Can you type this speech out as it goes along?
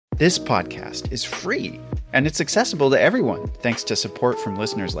This podcast is free, and it's accessible to everyone thanks to support from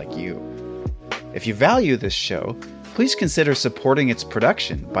listeners like you. If you value this show, please consider supporting its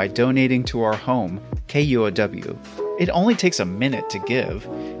production by donating to our home, KUOW. It only takes a minute to give,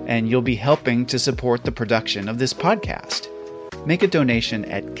 and you'll be helping to support the production of this podcast. Make a donation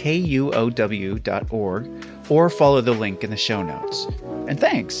at kuow.org or follow the link in the show notes. And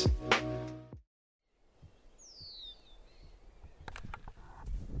thanks!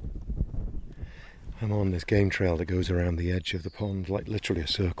 I'm on this game trail that goes around the edge of the pond, like literally a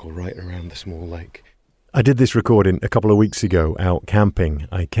circle right around the small lake. I did this recording a couple of weeks ago out camping.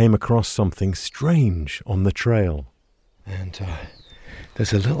 I came across something strange on the trail. And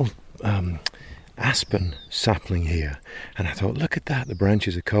there's a little aspen sapling here. And I thought, look at that, the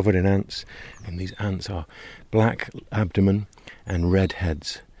branches are covered in ants. And these ants are black abdomen and red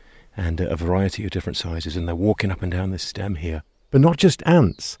heads. And a variety of different sizes. And they're walking up and down this stem here. But not just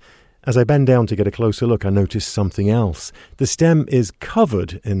ants. As I bend down to get a closer look, I notice something else. The stem is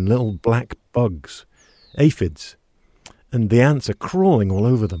covered in little black bugs. Aphids, and the ants are crawling all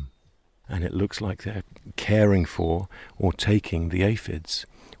over them. And it looks like they're caring for or taking the aphids,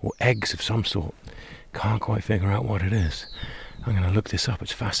 or eggs of some sort. Can't quite figure out what it is. I'm going to look this up,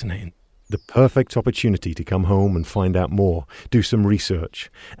 it's fascinating. The perfect opportunity to come home and find out more, do some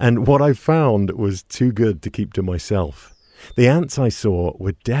research. And what I found was too good to keep to myself. The ants I saw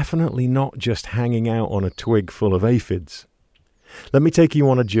were definitely not just hanging out on a twig full of aphids. Let me take you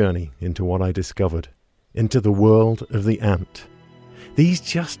on a journey into what I discovered. Into the world of the ant. These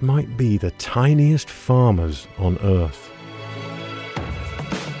just might be the tiniest farmers on Earth.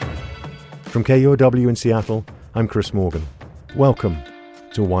 From KUOW in Seattle, I'm Chris Morgan. Welcome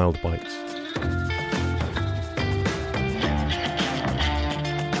to Wild Bites.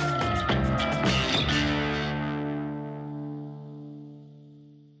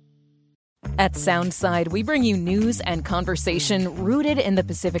 At Soundside, we bring you news and conversation rooted in the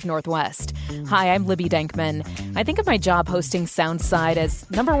Pacific Northwest. Hi, I'm Libby Denkman. I think of my job hosting Soundside as,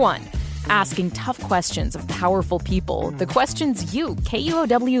 number one, asking tough questions of powerful people, the questions you,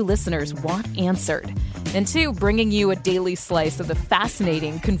 KUOW listeners, want answered. And two, bringing you a daily slice of the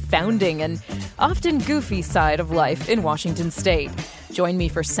fascinating, confounding, and often goofy side of life in Washington State. Join me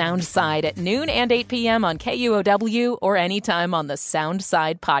for Soundside at noon and 8 p.m. on KUOW or anytime on the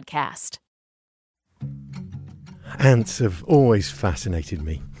Soundside podcast. Ants have always fascinated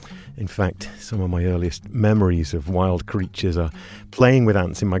me. In fact, some of my earliest memories of wild creatures are playing with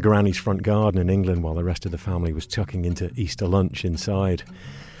ants in my granny's front garden in England while the rest of the family was tucking into Easter lunch inside.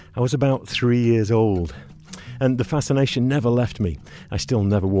 I was about 3 years old, and the fascination never left me. I still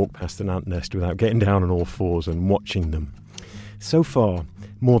never walk past an ant nest without getting down on all fours and watching them. So far,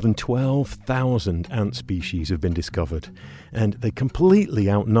 more than 12,000 ant species have been discovered, and they completely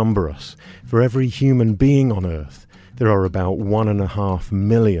outnumber us. For every human being on Earth, there are about 1.5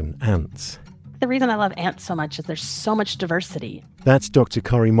 million ants. The reason I love ants so much is there's so much diversity. That's Dr.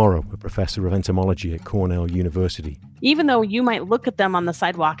 Corrie Morrow, a professor of entomology at Cornell University. Even though you might look at them on the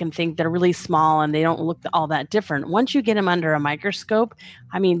sidewalk and think they're really small and they don't look all that different, once you get them under a microscope,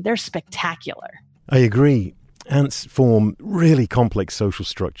 they're spectacular. I agree. Ants form really complex social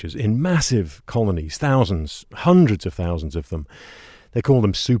structures in massive colonies, thousands, hundreds of thousands of them. They call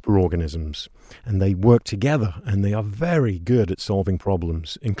them superorganisms, and they work together, and they are very good at solving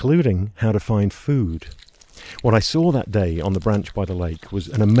problems, including how to find food. What I saw that day on the branch by the lake was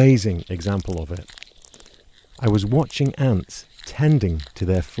an amazing example of it. I was watching ants tending to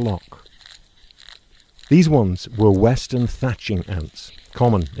their flock. These ones were western thatching ants,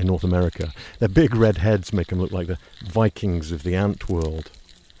 common in North America. Their big red heads make them look like the Vikings of the ant world.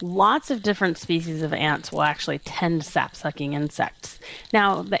 Lots of different species of ants will actually tend sap-sucking insects.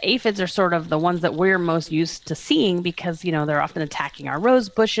 Now, the aphids are sort of the ones that we're most used to seeing because, they're often attacking our rose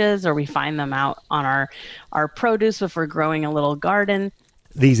bushes, or we find them out on our produce if we're growing a little garden.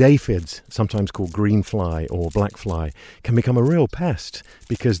 These aphids, sometimes called green fly or black fly, can become a real pest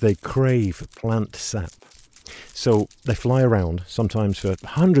because they crave plant sap. So they fly around, sometimes for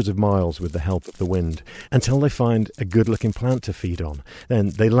hundreds of miles with the help of the wind, until they find a good-looking plant to feed on.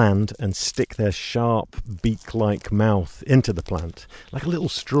 Then they land and stick their sharp, beak-like mouth into the plant, like a little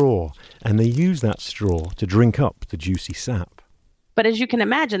straw, and they use that straw to drink up the juicy sap. But as you can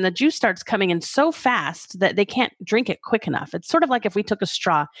imagine, the juice starts coming in so fast that they can't drink it quick enough. It's sort of like if we took a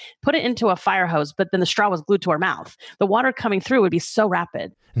straw, put it into a fire hose, but then the straw was glued to our mouth. The water coming through would be so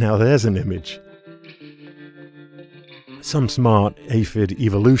rapid. Now there's an image. Some smart aphid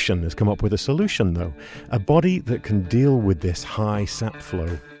evolution has come up with a solution, though. A body that can deal with this high sap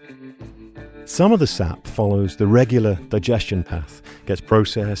flow. Some of the sap follows the regular digestion path, gets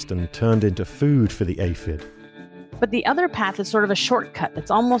processed and turned into food for the aphid. But the other path is sort of a shortcut.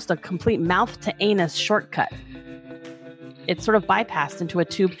 It's almost a complete mouth-to-anus shortcut. It's sort of bypassed into a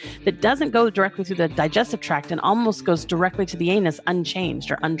tube that doesn't go directly through the digestive tract and almost goes directly to the anus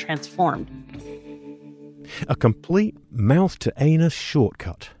unchanged or untransformed. A complete mouth-to-anus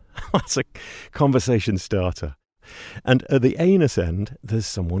shortcut. That's a conversation starter. And at the anus end, there's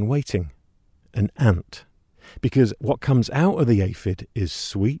someone waiting. An ant. Because what comes out of the aphid is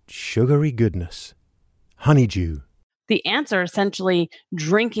sweet, sugary goodness. Honeydew. The ants are essentially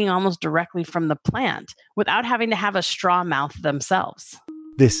drinking almost directly from the plant without having to have a straw mouth themselves.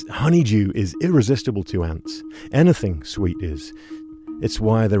 This honeydew is irresistible to ants. Anything sweet is. It's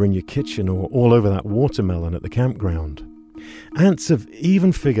why they're in your kitchen or all over that watermelon at the campground. Ants have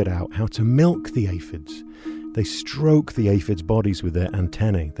even figured out how to milk the aphids. They stroke the aphids' bodies with their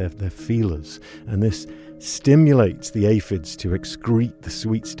antennae, their feelers, and this stimulates the aphids to excrete the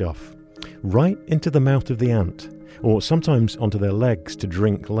sweet stuff right into the mouth of the ant, or sometimes onto their legs to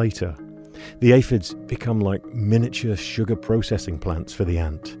drink later. The aphids become like miniature sugar processing plants for the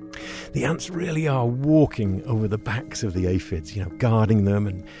ant. The ants really are walking over the backs of the aphids, guarding them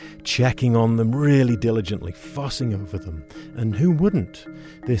and checking on them really diligently, fussing over them. And who wouldn't?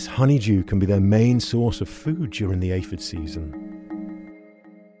 This honeydew can be their main source of food during the aphid season.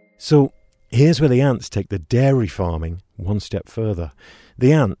 So here's where the ants take the dairy farming one step further.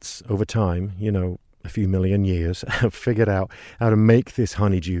 The ants, over time, a few million years, have figured out how to make this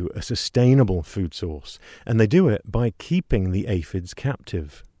honeydew a sustainable food source, and they do it by keeping the aphids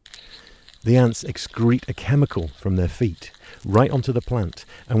captive. The ants excrete a chemical from their feet right onto the plant,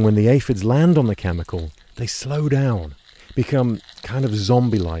 and when the aphids land on the chemical, they slow down, become kind of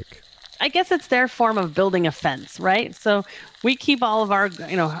zombie-like. I guess it's their form of building a fence, right? So we keep all of our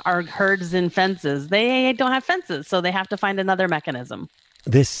herds in fences. They don't have fences, so they have to find another mechanism.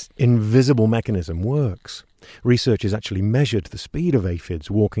 This invisible mechanism works. Researchers actually measured the speed of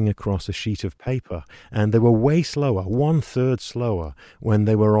aphids walking across a sheet of paper, and they were way slower, 1/3 slower, when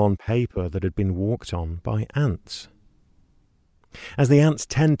they were on paper that had been walked on by ants. As the ants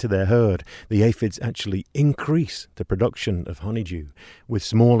tend to their herd, the aphids actually increase the production of honeydew with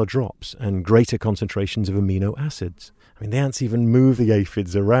smaller drops and greater concentrations of amino acids. The ants even move the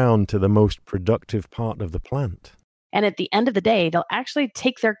aphids around to the most productive part of the plant. And at the end of the day, they'll actually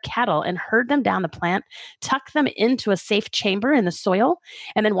take their cattle and herd them down the plant, tuck them into a safe chamber in the soil,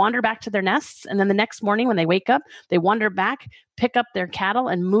 and then wander back to their nests. And then the next morning when they wake up, they wander back, pick up their cattle,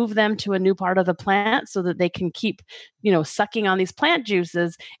 and move them to a new part of the plant so that they can keep, sucking on these plant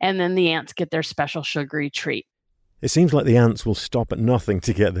juices. And then the ants get their special sugary treat. It seems like the ants will stop at nothing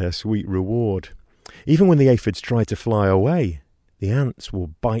to get their sweet reward. Even when the aphids try to fly away, the ants will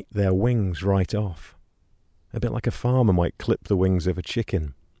bite their wings right off. A bit like a farmer might clip the wings of a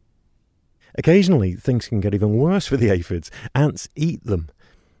chicken. Occasionally, things can get even worse for the aphids. Ants eat them.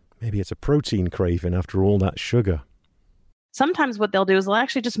 Maybe it's a protein craving after all that sugar. Sometimes what they'll do is they'll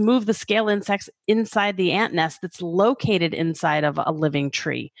actually just move the scale insects inside the ant nest that's located inside of a living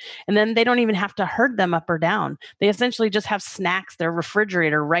tree. And then they don't even have to herd them up or down. They essentially just have snacks, their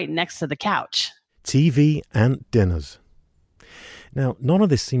refrigerator right next to the couch. TV ant dinners. Now, none of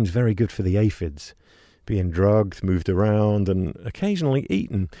this seems very good for the aphids. Being drugged, moved around, and occasionally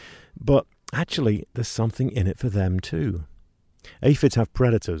eaten. But actually, there's something in it for them too. Aphids have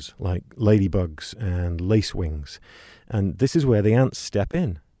predators like ladybugs and lacewings, and this is where the ants step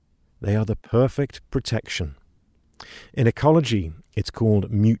in. They are the perfect protection. In ecology, it's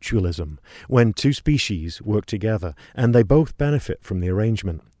called mutualism, when two species work together and they both benefit from the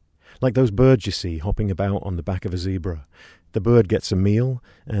arrangement. Like those birds you see hopping about on the back of a zebra. The bird gets a meal,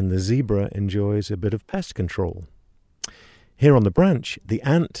 and the zebra enjoys a bit of pest control. Here on the branch, the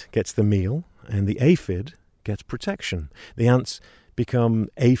ant gets the meal, and the aphid gets protection. The ants become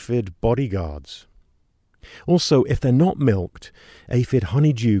aphid bodyguards. Also, if they're not milked, aphid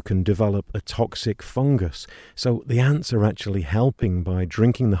honeydew can develop a toxic fungus, so the ants are actually helping by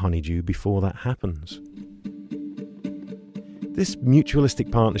drinking the honeydew before that happens. This mutualistic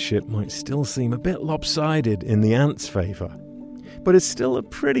partnership might still seem a bit lopsided in the ants' favour, but it's still a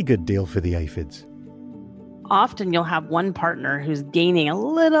pretty good deal for the aphids. Often you'll have one partner who's gaining a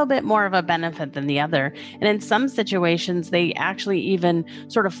little bit more of a benefit than the other. And in some situations, they actually even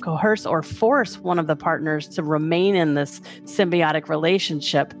sort of coerce or force one of the partners to remain in this symbiotic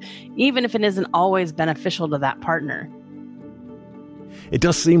relationship, even if it isn't always beneficial to that partner. It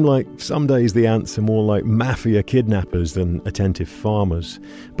does seem like some days the ants are more like mafia kidnappers than attentive farmers.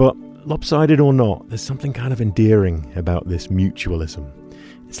 But lopsided or not, there's something kind of endearing about this mutualism.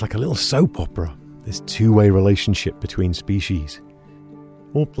 It's like a little soap opera, this two-way relationship between species,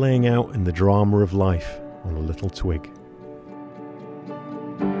 all playing out in the drama of life on a little twig.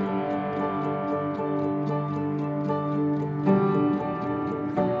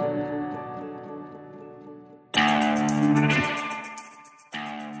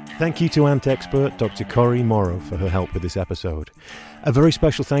 Thank you to ant expert Dr. Corrie Morrow for her help with this episode. A very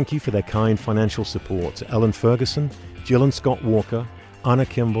special thank you for their kind financial support to Ellen Ferguson, Jill and Scott Walker, Anna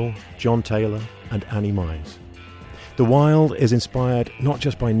Kimball, John Taylor, and Annie Mize. The Wild is inspired not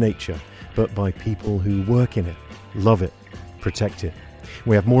just by nature, but by people who work in it, love it, protect it.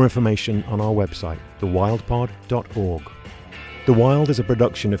 We have more information on our website, thewildpod.org. The Wild is a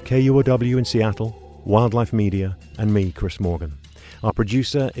production of KUOW in Seattle, Wildlife Media, and me, Chris Morgan. Our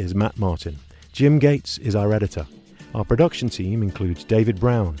producer is Matt Martin. Jim Gates is our editor. Our production team includes David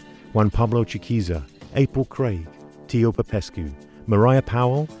Brown, Juan Pablo Chiquiza, April Craig, Tio Popescu, Mariah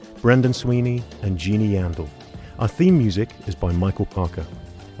Powell, Brendan Sweeney, and Jeannie Yandel. Our theme music is by Michael Parker.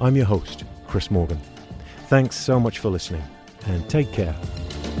 I'm your host, Chris Morgan. Thanks so much for listening, and take care.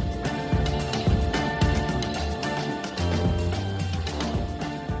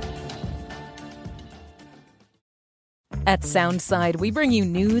 At Soundside, we bring you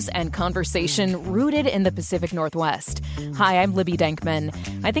news and conversation rooted in the Pacific Northwest. Hi, I'm Libby Denkman.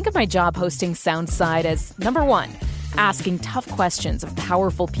 I think of my job hosting Soundside as, number one, asking tough questions of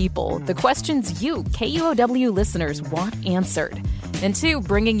powerful people, the questions you, KUOW listeners, want answered. And two,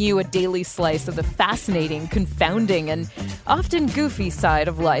 bringing you a daily slice of the fascinating, confounding, and often goofy side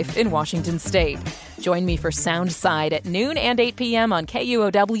of life in Washington State. Join me for Soundside at noon and 8 p.m. on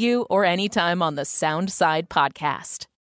KUOW or anytime on the Soundside podcast.